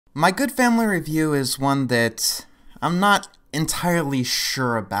My Good Family review is one that I'm not entirely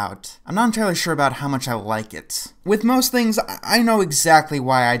sure about. I'm not entirely sure about how much I like it. With most things, I know exactly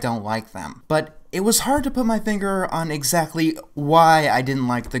why I don't like them, but it was hard to put my finger on exactly why I didn't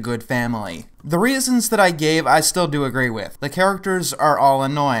like The Good Family. The reasons that I gave, I still do agree with. The characters are all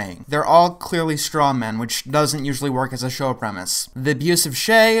annoying. They're all clearly straw men, which doesn't usually work as a show premise. The abuse of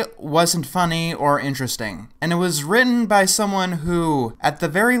Shay wasn't funny or interesting. And it was written by someone who, at the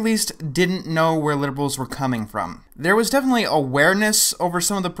very least, didn't know where liberals were coming from. There was definitely awareness over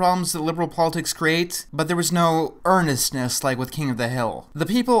some of the problems that liberal politics create, but there was no earnestness like with King of the Hill. The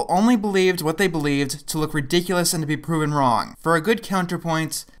people only believed what they believed to look ridiculous and to be proven wrong. For a good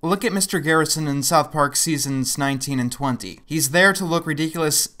counterpoint, look at Mr. Garrison in South Park seasons 19 and 20. He's there to look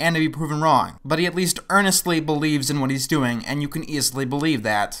ridiculous and to be proven wrong, but he at least earnestly believes in what he's doing, and you can easily believe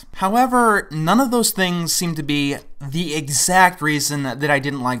that. However, none of those things seem to be the exact reason that I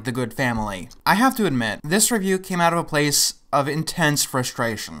didn't like The Good Family. I have to admit, this review came out of a place of intense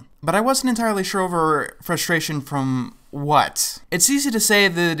frustration. But I wasn't entirely sure over frustration from what. It's easy to say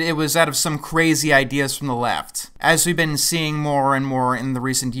that it was out of some crazy ideas from the left, as we've been seeing more and more in the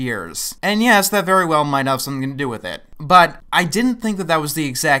recent years. And yes, that very well might have something to do with it. But I didn't think that that was the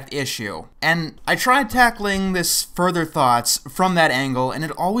exact issue. And I tried tackling this further thoughts from that angle, and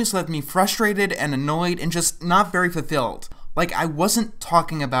it always left me frustrated and annoyed and just not very fulfilled. Like I wasn't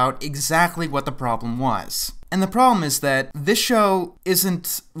talking about exactly what the problem was. And the problem is that this show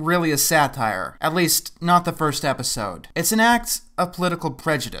isn't really a satire, at least not the first episode. It's an act of political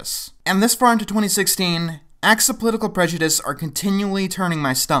prejudice. And this far into 2016, acts of political prejudice are continually turning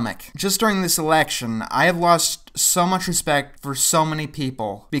my stomach. Just during this election, I have lost so much respect for so many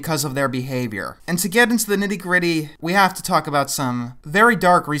people because of their behavior. And to get into the nitty-gritty, we have to talk about some very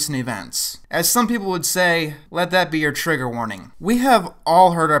dark recent events. As some people would say, let that be your trigger warning. We have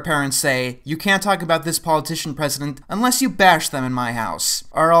all heard our parents say, you can't talk about this politician president unless you bash them in my house.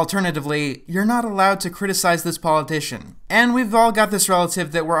 Or alternatively, you're not allowed to criticize this politician. And we've all got this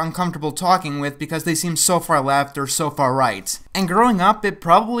relative that we're uncomfortable talking with because they seem so far left or so far right. And growing up, it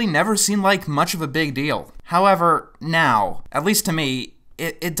probably never seemed like much of a big deal. However, now, at least to me,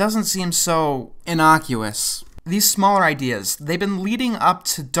 it doesn't seem so innocuous. These smaller ideas, they've been leading up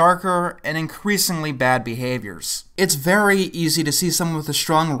to darker and increasingly bad behaviors. It's very easy to see someone with a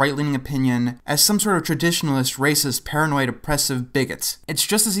strong right-leaning opinion as some sort of traditionalist, racist, paranoid, oppressive bigot. It's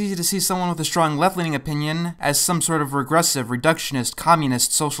just as easy to see someone with a strong left-leaning opinion as some sort of regressive, reductionist,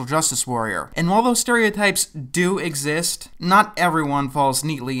 communist, social justice warrior. And while those stereotypes do exist, not everyone falls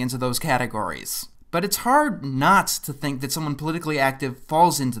neatly into those categories. But it's hard not to think that someone politically active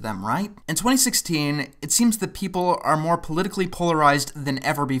falls into them, right? In 2016, it seems that people are more politically polarized than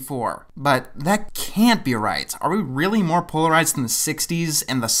ever before. But that can't be right. Are we really more polarized than the 60s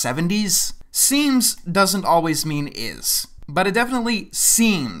and the 70s? Seems doesn't always mean is. But it definitely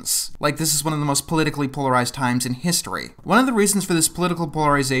seems like this is one of the most politically polarized times in history. One of the reasons for this political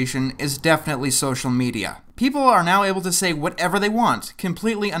polarization is definitely social media. People are now able to say whatever they want,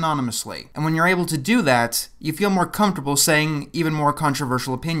 completely anonymously. And when you're able to do that, you feel more comfortable saying even more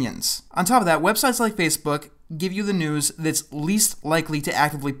controversial opinions. On top of that, websites like Facebook give you the news that's least likely to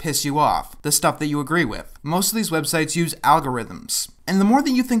actively piss you off, the stuff that you agree with. Most of these websites use algorithms. And the more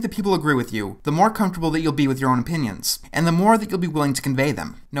that you think that people agree with you, the more comfortable that you'll be with your own opinions, and the more that you'll be willing to convey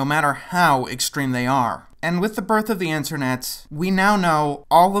them, no matter how extreme they are. And with the birth of the internet, we now know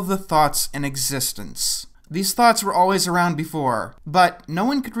all of the thoughts in existence. These thoughts were always around before, but no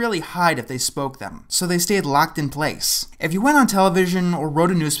one could really hide if they spoke them, so they stayed locked in place. If you went on television, or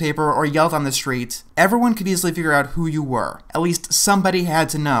wrote a newspaper, or yelled on the street, everyone could easily figure out who you were. At least somebody had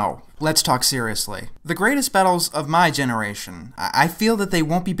to know. Let's talk seriously. The greatest battles of my generation, I feel that they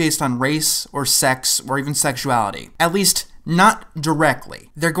won't be based on race, or sex, or even sexuality. At least, not directly.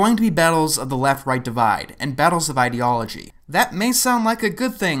 They're going to be battles of the left-right divide, and battles of ideology. That may sound like a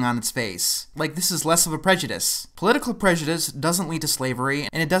good thing on its face, like this is less of a prejudice. Political prejudice doesn't lead to slavery,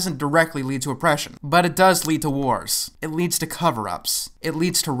 and it doesn't directly lead to oppression. But it does lead to wars. It leads to cover-ups. It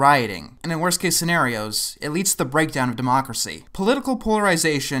leads to rioting. And in worst-case scenarios, it leads to the breakdown of democracy. Political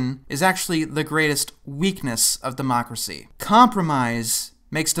polarization is actually the greatest weakness of democracy. Compromise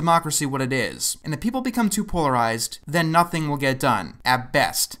makes democracy what it is. And if people become too polarized, then nothing will get done, at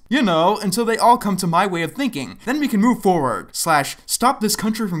best. You know, until they all come to my way of thinking. Then we can move forward. / stop this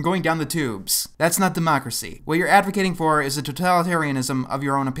country from going down the tubes. That's not democracy. What you're advocating for is a totalitarianism of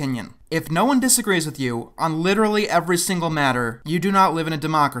your own opinion. If no one disagrees with you on literally every single matter, you do not live in a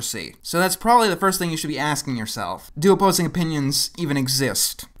democracy. So that's probably the first thing you should be asking yourself. Do opposing opinions even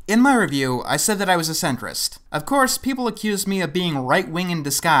exist? In my review, I said that I was a centrist. Of course, people accused me of being right-wing in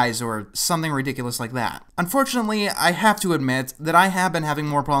disguise or something ridiculous like that. Unfortunately, I have to admit that I have been having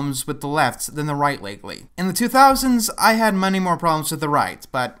more problems with the left than the right lately. In the 2000s, I had many more problems with the right,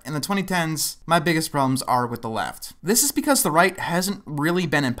 but in the 2010s, my biggest problems are with the left. This is because the right hasn't really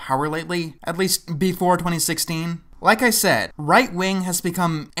been in power lately, at least before 2016. Like I said, right-wing has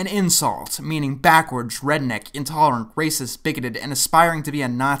become an insult, meaning backwards, redneck, intolerant, racist, bigoted, and aspiring to be a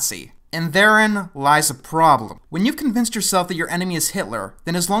Nazi. And therein lies a problem. When you've convinced yourself that your enemy is Hitler,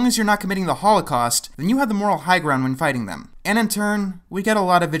 then as long as you're not committing the Holocaust, then you have the moral high ground when fighting them. And in turn, we get a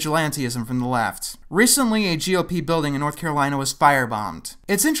lot of vigilantism from the left. Recently, a GOP building in North Carolina was firebombed.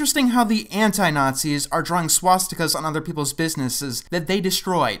 It's interesting how the anti-Nazis are drawing swastikas on other people's businesses that they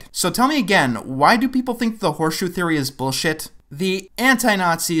destroyed. So tell me again, why do people think the horseshoe theory is bullshit? The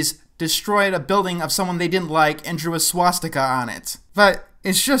anti-Nazis destroyed a building of someone they didn't like and drew a swastika on it. But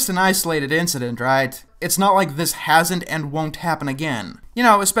it's just an isolated incident, right? It's not like this hasn't and won't happen again. You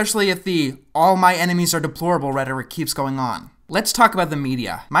know, especially if the "all my enemies are deplorable" rhetoric keeps going on. Let's talk about the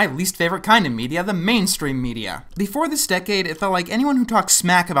media. My least favorite kind of media, the mainstream media. Before this decade, it felt like anyone who talked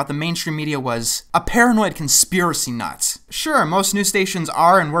smack about the mainstream media was a paranoid conspiracy nut. Sure, most news stations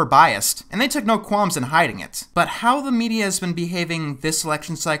are and were biased, and they took no qualms in hiding it. But how the media has been behaving this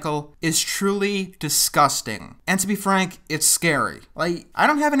election cycle is truly disgusting. And to be frank, it's scary. Like, I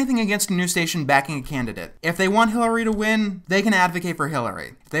don't have anything against a news station backing a candidate. If they want Hillary to win, they can advocate for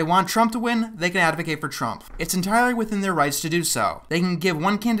Hillary. If they want Trump to win, they can advocate for Trump. It's entirely within their rights to do so. They can give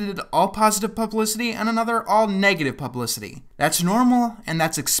one candidate all positive publicity and another all negative publicity. That's normal and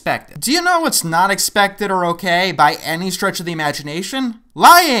that's expected. Do you know what's not expected or okay by any stretch of the imagination?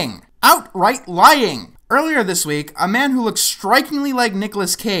 Lying! Outright lying! Earlier this week, a man who looks strikingly like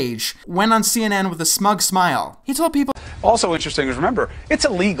Nicolas Cage went on CNN with a smug smile. He told people— Also interesting is, remember, it's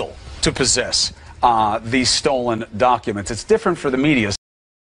illegal to possess these stolen documents. It's different for the media.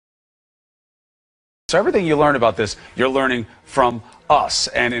 So everything you learn about this, you're learning from us.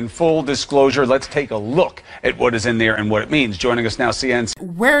 And in full disclosure, let's take a look at what is in there and what it means. Joining us now, CNN's—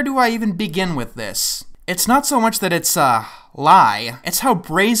 Where do I even begin with this? It's not so much that it's a lie, it's how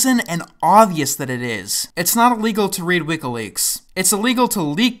brazen and obvious that it is. It's not illegal to read WikiLeaks. It's illegal to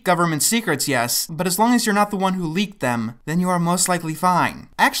leak government secrets, yes, but as long as you're not the one who leaked them, then you are most likely fine.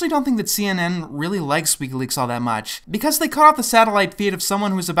 I actually don't think that CNN really likes WikiLeaks all that much, because they cut off the satellite feed of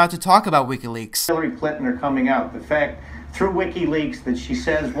someone who's about to talk about WikiLeaks. Hillary Clinton are coming out. The fact through WikiLeaks that she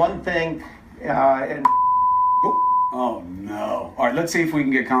says one thing and Oh, no. All right, let's see if we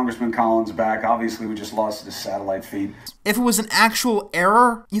can get Congressman Collins back. Obviously, we just lost his satellite feed. If it was an actual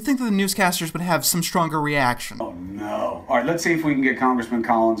error, you'd think that the newscasters would have some stronger reaction. Oh, no. All right, let's see if we can get Congressman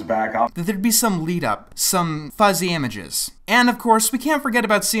Collins back. That there'd be some lead-up, some fuzzy images. And, of course, we can't forget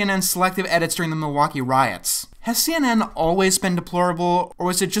about CNN's selective edits during the Milwaukee riots. Has CNN always been deplorable, or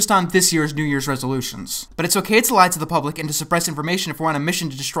was it just on this year's New Year's resolutions? But it's okay to lie to the public and to suppress information if we're on a mission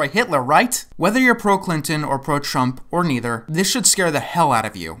to destroy Hitler, right? Whether you're pro-Clinton or pro-Trump, or neither, this should scare the hell out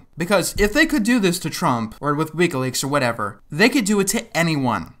of you. Because if they could do this to Trump, or with WikiLeaks or whatever, they could do it to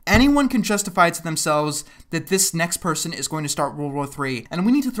anyone. Anyone can justify to themselves that this next person is going to start World War III, and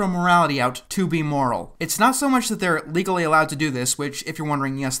we need to throw morality out to be moral. It's not so much that they're legally allowed to do this, which, if you're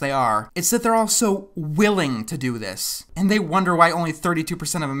wondering, yes they are. It's that they're also willing to do this. And they wonder why only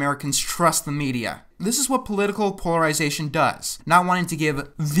 32% of Americans trust the media. This is what political polarization does, not wanting to give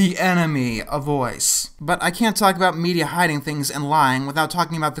the enemy a voice. But I can't talk about media hiding things and lying without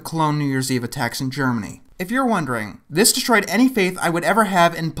talking about the Cologne New Year's Eve attacks in Germany. If you're wondering, this destroyed any faith I would ever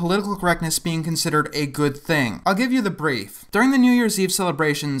have in political correctness being considered a good thing. I'll give you the brief. During the New Year's Eve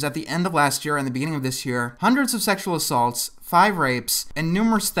celebrations at the end of last year and the beginning of this year, hundreds of sexual assaults, 5 rapes, and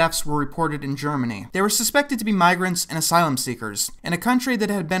numerous thefts were reported in Germany. They were suspected to be migrants and asylum seekers, in a country that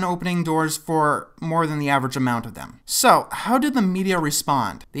had been opening doors for more than the average amount of them. So, how did the media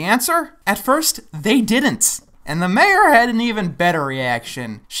respond? The answer? At first, they didn't. And the mayor had an even better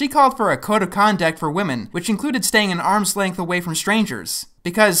reaction. She called for a code of conduct for women, which included staying an arm's length away from strangers.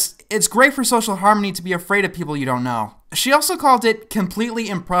 Because it's great for social harmony to be afraid of people you don't know. She also called it completely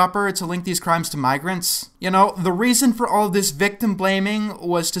improper to link these crimes to migrants. You know, the reason for all of this victim blaming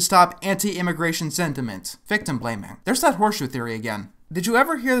was to stop anti-immigration sentiment. Victim blaming. There's that horseshoe theory again. Did you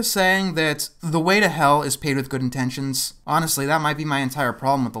ever hear the saying that the way to hell is paved with good intentions? Honestly, that might be my entire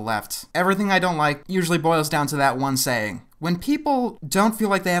problem with the left. Everything I don't like usually boils down to that one saying. When people don't feel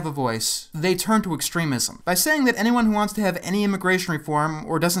like they have a voice, they turn to extremism. By saying that anyone who wants to have any immigration reform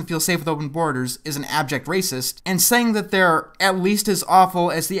or doesn't feel safe with open borders is an abject racist, and saying that they're at least as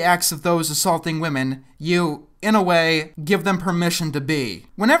awful as the acts of those assaulting women, you in a way, give them permission to be.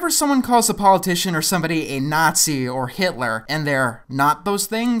 Whenever someone calls a politician or somebody a Nazi or Hitler, and they're not those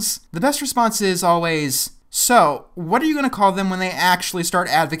things, the best response is always, so, what are you going to call them when they actually start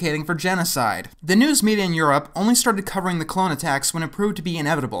advocating for genocide? The news media in Europe only started covering the clone attacks when it proved to be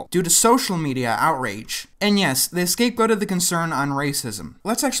inevitable, due to social media outrage. And yes, they scapegoated the concern on racism.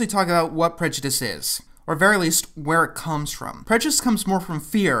 Let's actually talk about what prejudice is. Or very least, where it comes from. Prejudice comes more from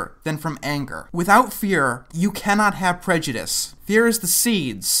fear than from anger. Without fear, you cannot have prejudice. Fear is the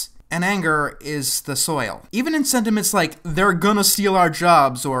seeds, and anger is the soil. Even in sentiments like, they're gonna steal our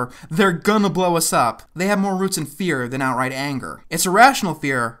jobs, or they're gonna blow us up, they have more roots in fear than outright anger. It's irrational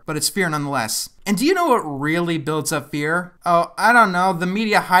fear, but it's fear nonetheless. And do you know what really builds up fear? Oh, I don't know, the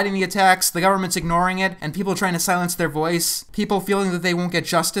media hiding the attacks, the government's ignoring it, and people trying to silence their voice, people feeling that they won't get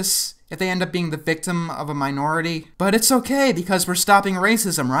justice if they end up being the victim of a minority. But it's okay, because we're stopping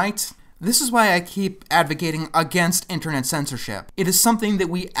racism, right? This is why I keep advocating against internet censorship. It is something that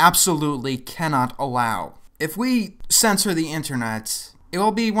we absolutely cannot allow. If we censor the internet, it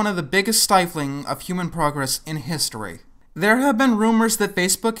will be one of the biggest stifling of human progress in history. There have been rumors that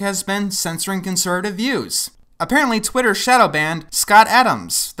Facebook has been censoring conservative views. Apparently, Twitter shadow banned Scott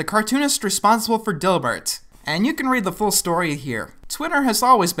Adams, the cartoonist responsible for Dilbert. And you can read the full story here. Twitter has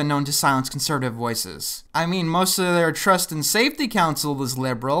always been known to silence conservative voices. I mean, most of their Trust and Safety Council is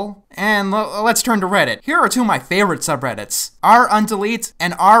liberal. And let's turn to Reddit. Here are two of my favorite subreddits, r_undelete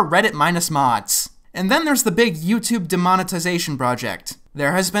and r_reddit-mods. And then there's the big YouTube demonetization project.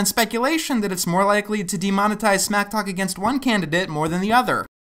 There has been speculation that it's more likely to demonetize smack talk against one candidate more than the other.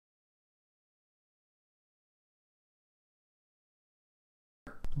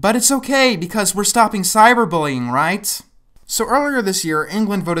 But it's okay, because we're stopping cyberbullying, right? So earlier this year,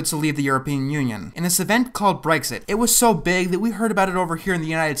 England voted to leave the European Union, in this event called Brexit. It was so big that we heard about it over here in the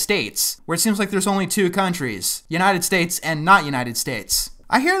United States, where it seems like there's only two countries, United States and not United States.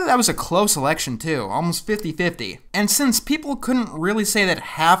 I hear that was a close election too, almost 50-50. And since people couldn't really say that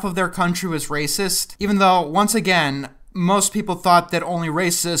half of their country was racist, even though, once again, most people thought that only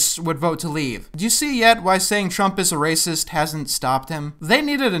racists would vote to leave. Do you see yet why saying Trump is a racist hasn't stopped him? They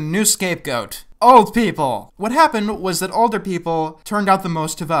needed a new scapegoat. Old people! What happened was that older people turned out the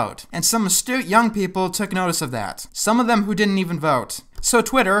most to vote, and some astute young people took notice of that. Some of them who didn't even vote. So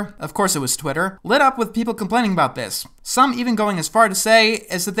Twitter, of course it was Twitter, lit up with people complaining about this. Some even going as far to say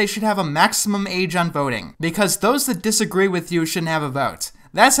is that they should have a maximum age on voting, because those that disagree with you shouldn't have a vote.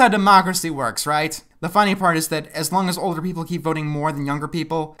 That's how democracy works, right? The funny part is that as long as older people keep voting more than younger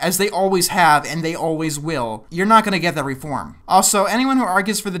people, as they always have and they always will, you're not going to get that reform. Also, anyone who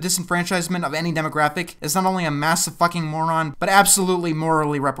argues for the disenfranchisement of any demographic is not only a massive fucking moron, but absolutely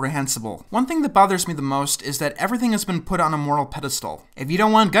morally reprehensible. One thing that bothers me the most is that everything has been put on a moral pedestal. If you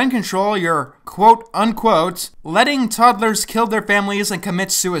don't want gun control, you're, quote unquote, letting toddlers kill their families and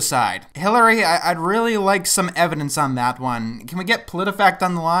commit suicide. Hillary, I'd really like some evidence on that one. Can we get PolitiFact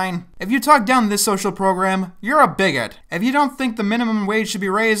on the line? If you talk down this social program, you're a bigot. If you don't think the minimum wage should be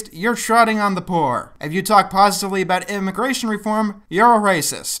raised, you're trotting on the poor. If you talk positively about immigration reform, you're a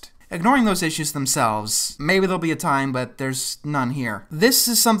racist. Ignoring those issues themselves, maybe there'll be a time, but there's none here. This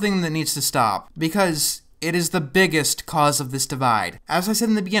is something that needs to stop, because it is the biggest cause of this divide. As I said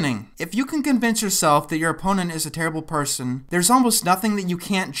in the beginning, if you can convince yourself that your opponent is a terrible person, there's almost nothing that you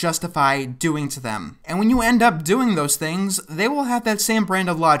can't justify doing to them. And when you end up doing those things, they will have that same brand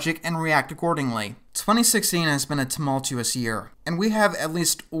of logic and react accordingly. 2016 has been a tumultuous year, and we have at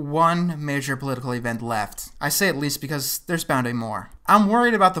least one major political event left. I say at least because there's bound to be more. I'm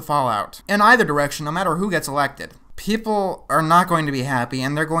worried about the fallout, in either direction, no matter who gets elected. People are not going to be happy,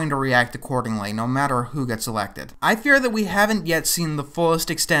 and they're going to react accordingly, no matter who gets elected. I fear that we haven't yet seen the fullest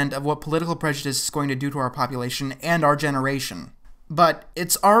extent of what political prejudice is going to do to our population and our generation. But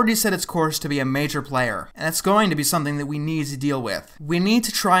it's already set its course to be a major player, and it's going to be something that we need to deal with. We need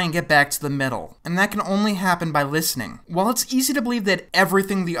to try and get back to the middle, and that can only happen by listening. While it's easy to believe that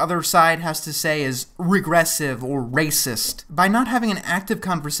everything the other side has to say is regressive or racist, by not having an active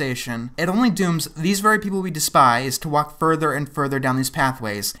conversation, it only dooms these very people we despise to walk further and further down these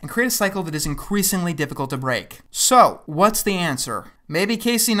pathways, and create a cycle that is increasingly difficult to break. So, what's the answer? Maybe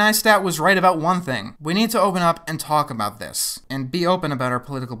Casey Neistat was right about one thing. We need to open up and talk about this, and be open about our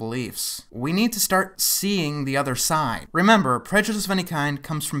political beliefs. We need to start seeing the other side. Remember, prejudice of any kind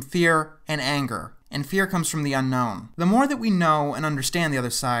comes from fear and anger, and fear comes from the unknown. The more that we know and understand the other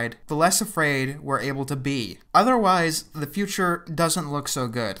side, the less afraid we're able to be. Otherwise, the future doesn't look so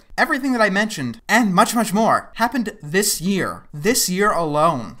good. Everything that I mentioned, and much, much more, happened this year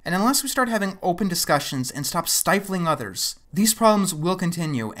alone. And unless we start having open discussions and stop stifling others, these problems will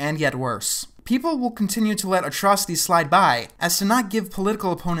continue and get worse. People will continue to let atrocities slide by as to not give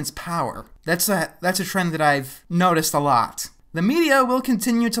political opponents power. That's a trend that I've noticed a lot. The media will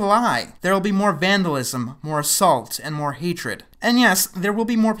continue to lie. There will be more vandalism, more assault, and more hatred. And yes, there will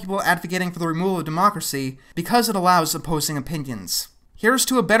be more people advocating for the removal of democracy because it allows opposing opinions. Here's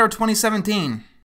to a better 2017.